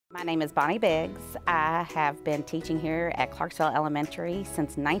My name is Bonnie Biggs. I have been teaching here at Clarksville Elementary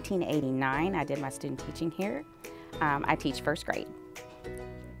since 1989. I did my student teaching here. I teach first grade.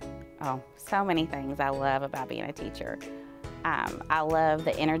 Oh, so many things I love about being a teacher. I love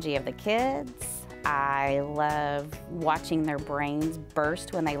the energy of the kids. I love watching their brains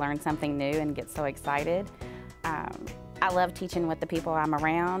burst when they learn something new and get so excited. I love teaching with the people I'm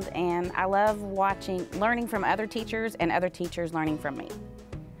around, and I love learning from other teachers and other teachers learning from me.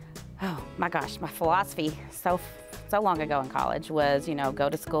 Oh my gosh, my philosophy so long ago in college was, go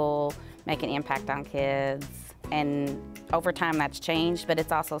to school, make an impact on kids, and over time that's changed, but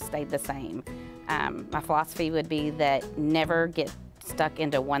it's also stayed the same. My philosophy would be that never get stuck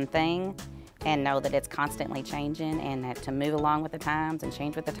into one thing and know that it's constantly changing, and that to move along with the times and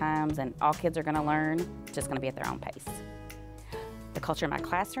change with the times, and all kids are gonna learn, just gonna be at their own pace. The culture in my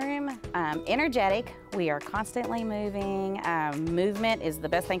classroom, energetic. We are constantly moving. Movement is the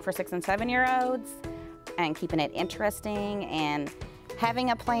best thing for 6- and 7-year-olds, and keeping it interesting and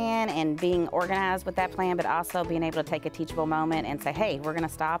having a plan and being organized with that plan, but also being able to take a teachable moment and say, hey, we're gonna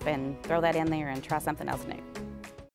stop and throw that in there and try something else new.